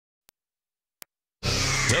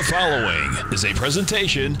The following is a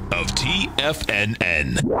presentation of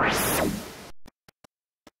TFNN.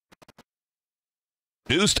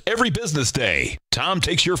 Produced every business day. Tom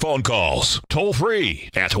takes your phone calls toll free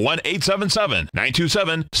at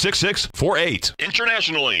 1-877-927-6648.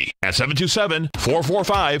 Internationally at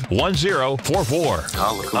 727-445-1044.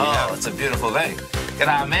 Oh, look who we have. It's a beautiful day. Got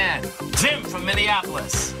our man, Jim from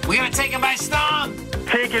Minneapolis. We're going to take him by storm.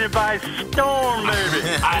 Taking it by storm, baby.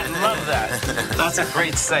 I love that. That's a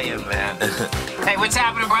great saying, man. Hey, what's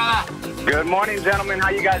happening, brother? Good morning, gentlemen. How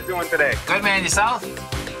you guys doing today? Good, man. Yourself?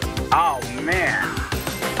 Oh, man.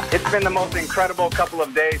 It's been the most incredible couple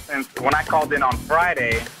of days since when I called in on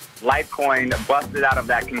Friday, Litecoin busted out of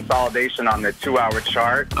that consolidation on the 2-hour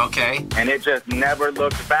chart. Okay. And it just never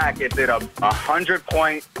looked back. It did a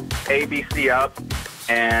 100-point ABC up,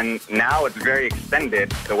 and now it's very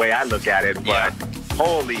extended the way I look at it. But yeah.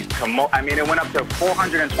 Holy, I mean, it went up to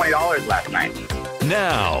 $420 last night.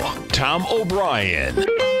 Now, Tom O'Brien.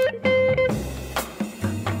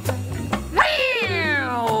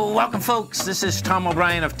 Welcome, folks. This is Tom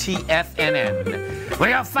O'Brien of TFNN. We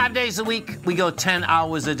go 5 days a week. We go 10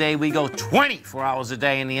 hours a day. We go 24 hours a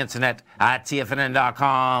day on the internet at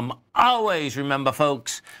TFNN.com. Always remember,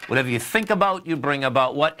 folks, whatever you think about, you bring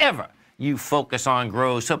about. Whatever you focus on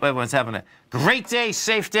grows. Hope everyone's having a great day,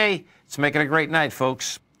 safe day. It's making a great night,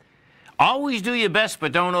 folks. Always do your best,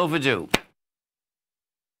 but don't overdo.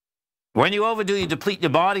 When you overdo, you deplete your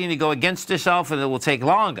body and you go against yourself, and it will take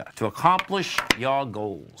longer to accomplish your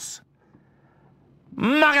goals.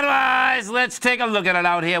 Market-wise, let's take a look at it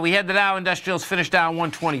out here. We had the Dow Industrials finish down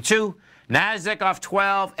 122. NASDAQ off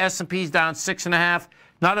 12. S&P's down 6.5.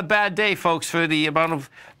 Not a bad day, folks, for the amount of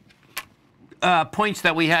points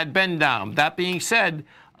that we had been down. That being said,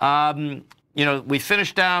 you know, we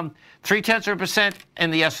finished down 0.3% in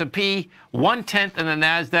the S&P, 0.1 in the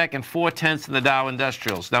NASDAQ, and 0.4 in the Dow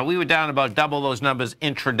Industrials. Now, we were down about double those numbers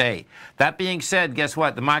intraday. That being said, guess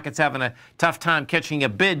what? The market's having a tough time catching a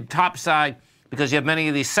bid topside because you have many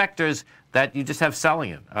of these sectors that you just have selling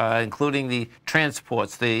in, including the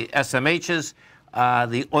transports, the SMHs,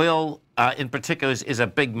 the oil in particular is a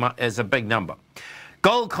big number.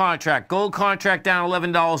 Gold contract down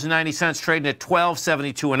 $11.90, trading at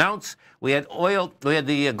 $12.72 an ounce. We had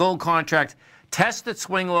the gold contract test at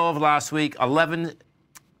swing low of last week,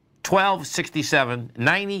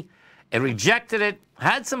 $12.67.90. It rejected it,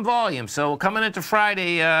 had some volume. So coming into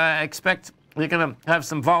Friday, I expect we're going to have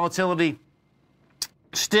some volatility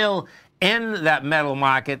still in that metal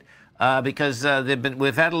market because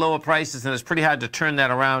we've had lower prices, and it's pretty hard to turn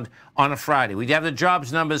that around on a Friday. We have the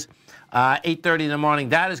jobs numbers. 8:30 in the morning.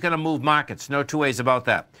 That is going to move markets. No two ways about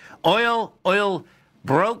that. Oil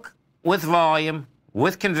broke with volume,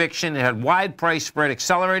 with conviction. It had wide price spread,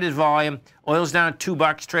 accelerated volume. Oil's down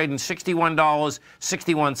 $2, trading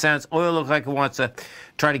 $61.61. Oil looks like it wants to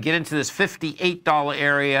try to get into this $58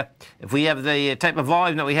 area. If we have the type of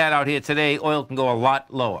volume that we had out here today, oil can go a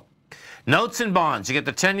lot lower. Notes and bonds. You get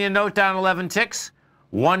the 10-year note down 11 ticks.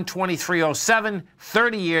 123.07,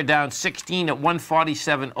 30-year down 16 at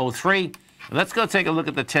 147.03. Let's go take a look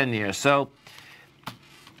at the 10-year. So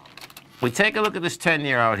we take a look at this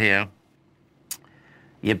 10-year out here.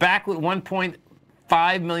 You're back with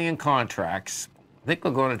 1.5 million contracts. I think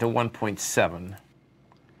we're going into 1.7.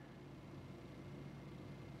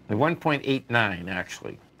 1.89,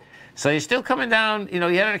 actually. So you're still coming down. You know,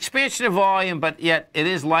 you had an expansion of volume, but yet it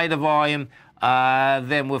is lighter volume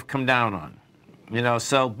than we've come down on. You know,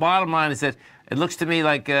 so bottom line is that it looks to me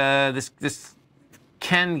like this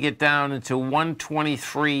can get down into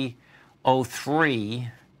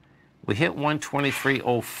 123.03. We hit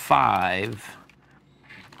 123.05,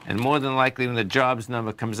 and more than likely when the jobs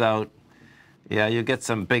number comes out, yeah, you'll get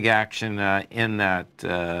some big action in that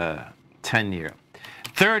 10-year.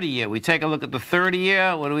 30-year, we take a look at the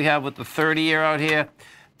 30-year. What do we have with the 30-year out here?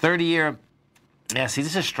 30-year, yeah, see,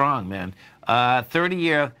 this is strong, man.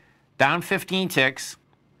 30-year, down 15 ticks,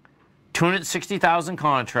 260,000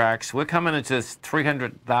 contracts. We're coming into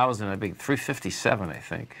 300,000, I think, 357, I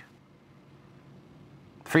think.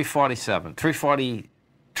 347, 340,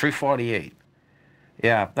 348.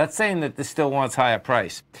 Yeah, that's saying that this still wants higher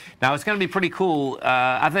price. Now, it's going to be pretty cool.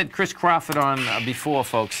 I've had Chris Crawford on before,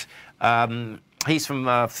 folks. He's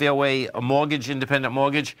from Fairway Mortgage, Independent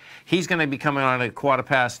Mortgage. He's going to be coming on at 20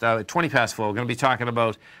 past 4. We're going to be talking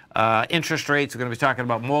about interest rates. We're going to be talking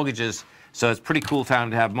about mortgages. So it's a pretty cool time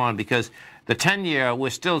to have him on because the 10-year, we're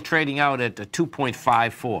still trading out at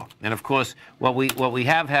 2.54. And, of course, what we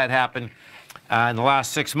have had happen in the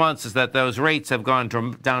last 6 months is that those rates have gone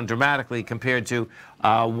down dramatically compared to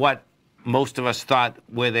what most of us thought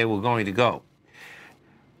where they were going to go.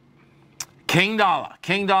 King Dollar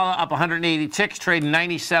up 180 ticks, trading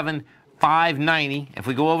 97,590. If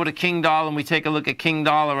we go over to King Dollar and we take a look at King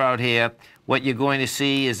Dollar out here, what you're going to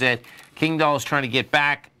see is that King Dollar is trying to get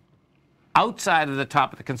back outside of the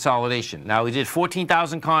top of the consolidation. Now, we did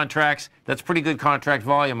 14,000 contracts. That's pretty good contract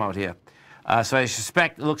volume out here. So I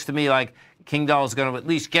suspect it looks to me like King Dollar is going to at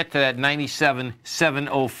least get to that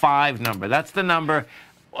 97,705 number. That's the number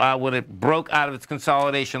when it broke out of its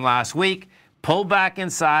consolidation last week. Pull back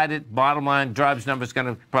inside it. Bottom line, Dryb's number is going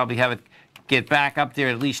to probably have it get back up there,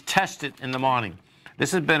 at least test it in the morning.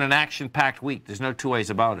 This has been an action-packed week. There's no two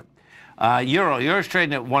ways about it. Euro's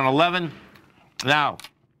trading at 111. Now,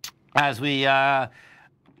 as we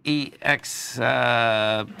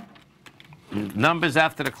numbers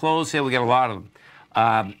after the close here, we get a lot of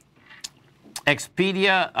them.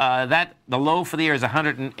 Expedia, the low for the year is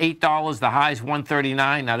 $108. The high is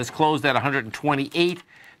 $139. Now, this closed at $128.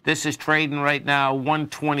 This is trading right now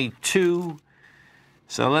 $122.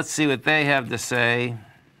 So let's see what they have to say.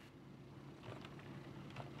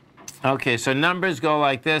 Okay, so numbers go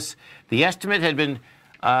like this. The estimate had been,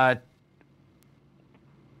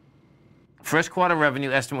 first quarter revenue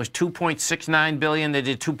estimate was $2.69 billion. They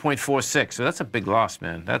did $2.46. So that's a big loss,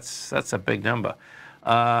 man. That's a big number.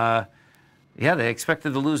 Yeah, they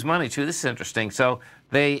expected to lose money too. This is interesting. So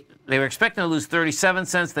they were expecting to lose 37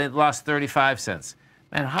 cents. They lost 35 cents.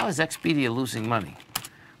 Man, how is Expedia losing money?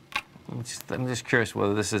 I'm just curious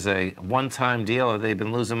whether this is a one-time deal or they've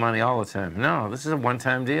been losing money all the time. No, this is a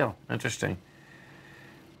one-time deal. Interesting.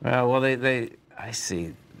 Well, I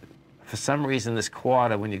see. For some reason, this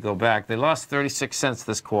quarter, when you go back, they lost 36 cents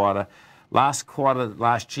this quarter. Last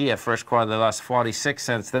year, first quarter, they lost 46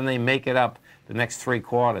 cents. Then they make it up the next 3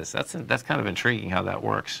 quarters. That's kind of intriguing how that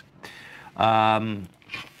works.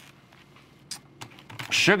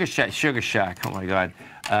 Sugar Shack. Oh my God,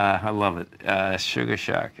 I love it. Sugar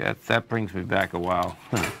Shack. That brings me back a while.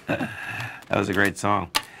 That was a great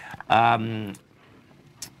song. The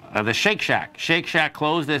Shake Shack. Shake Shack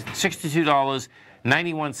closed at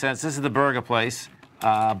 $62.91. This is the burger place.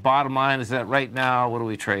 Bottom line is that right now, what are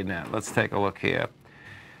we trading at? Let's take a look here.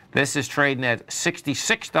 This is trading at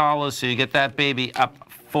 $66, so you get that baby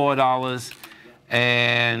up $4.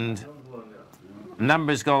 And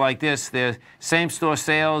numbers go like this. The same-store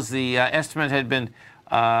sales, the estimate had been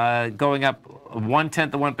going up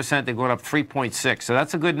 0.1%. They're going up 3.6. So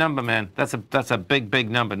that's a good number, man. That's a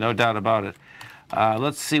big number, no doubt about it.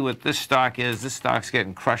 Let's see what this stock is. This stock's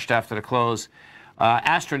getting crushed after the close.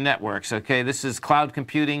 Astra Networks, okay, this is cloud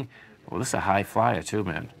computing. Well, this is a high flyer too,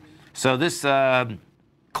 man. So this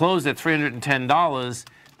closed at $310.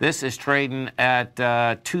 This is trading at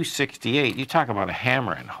 $268. You talk about a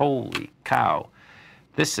hammering. Holy cow.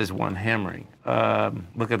 This is one hammering.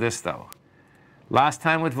 Look at this, though. Last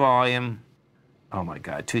time with volume, oh my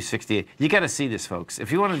God, $268. You got to see this, folks.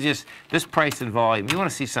 If you want to just, this price and volume, you want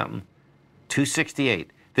to see something, $268.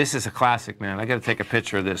 This is a classic, man. I got to take a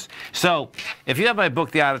picture of this. So, if you have my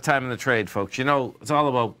book, The Art of Time in the Trade, folks, you know it's all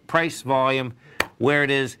about price, volume, where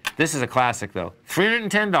it is. This is a classic, though.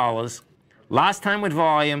 $310. Last time with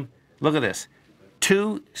volume, look at this,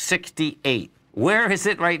 $268. Where is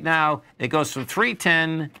it right now? It goes from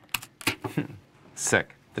 310,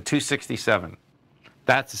 sick, to 267.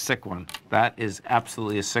 That's a sick one. That is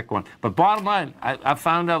absolutely a sick one. But bottom line, I've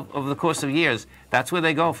found out over the course of years, that's where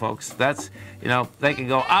they go, folks. That's, you know, they can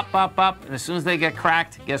go up, up, up, and as soon as they get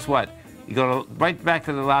cracked, guess what? You go right back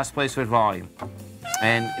to the last place with volume.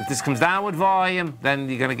 And if this comes down with volume, then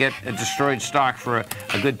you're going to get a destroyed stock for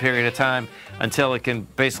a good period of time until it can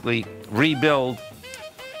basically rebuild,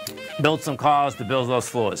 build some cars to build those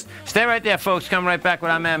floors. Stay right there, folks. Coming right back with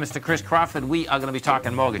our man, Mr. Chris Crawford. We are going to be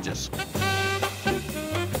talking mortgages.